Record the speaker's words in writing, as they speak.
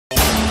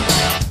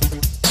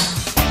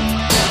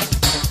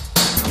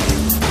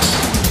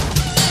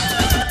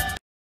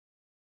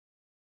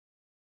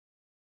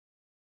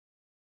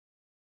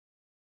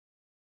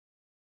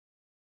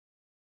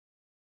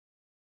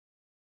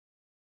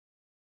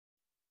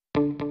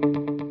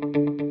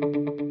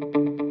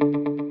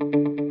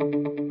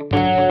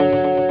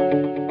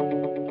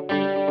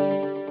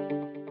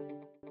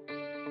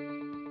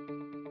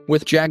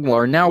with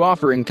Jaguar now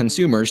offering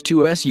consumers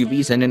 2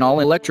 SUVs and an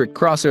all-electric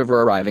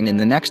crossover arriving in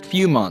the next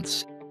few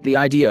months. The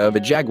idea of a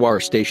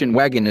Jaguar station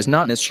wagon is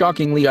not as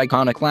shockingly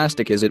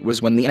iconoclastic as it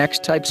was when the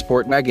X-Type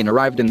Sportwagon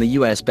arrived in the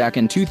US back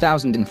in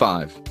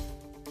 2005.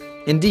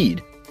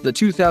 Indeed, the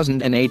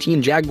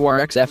 2018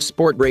 Jaguar XF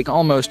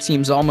Sportbrake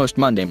seems almost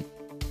mundane.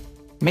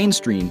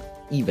 Mainstream,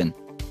 even.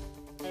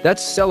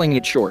 That's selling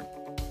it short.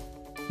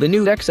 The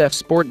new XF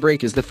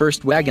Sportbrake is the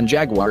first wagon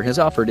Jaguar has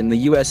offered in the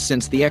US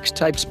since the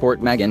X-Type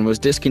Sportwagon was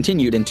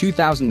discontinued in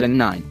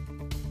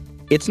 2009.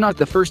 It's not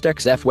the first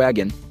XF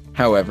wagon,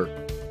 however.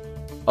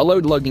 A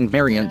load-lugging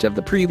variant of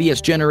the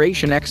previous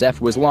generation XF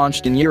was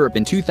launched in Europe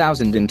in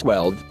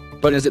 2012,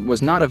 but as it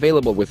was not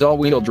available with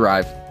all-wheel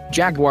drive,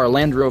 Jaguar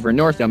Land Rover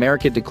North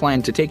America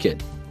declined to take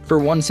it. For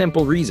one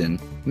simple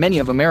reason, many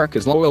of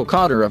America's loyal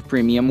cadre of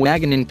premium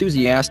wagon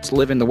enthusiasts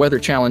live in the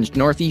weather-challenged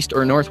Northeast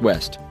or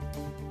Northwest.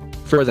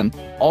 For them,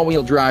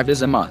 all-wheel drive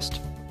is a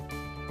must.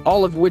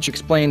 All of which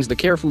explains the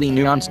carefully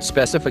nuanced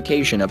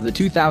specification of the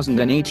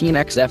 2018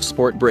 XF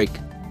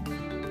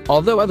Sportbrake.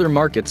 Although other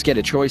markets get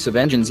a choice of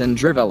engines and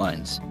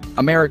drivelines,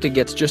 America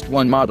gets just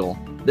one model,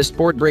 the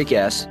Sportbrake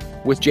S,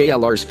 with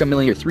JLR's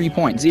familiar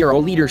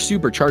 3.0-liter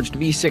supercharged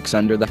V6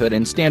 under the hood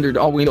and standard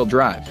all-wheel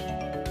drive.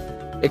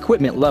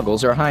 Equipment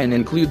levels are high and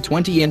include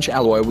 20-inch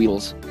alloy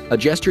wheels, a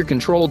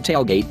gesture-controlled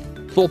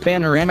tailgate, full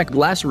panoramic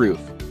glass roof,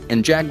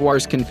 and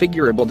Jaguar's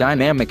configurable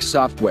dynamics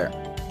software.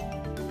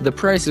 The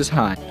price is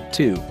high,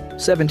 too,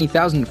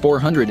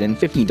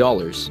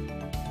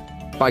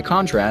 $70,450. By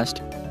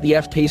contrast, the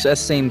F-Pace S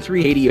same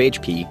 380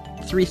 HP,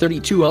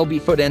 332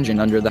 lb-foot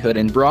engine under the hood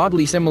and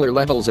broadly similar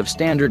levels of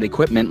standard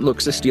equipment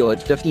looks a steal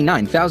at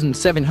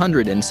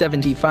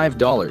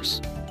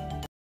 $59,775.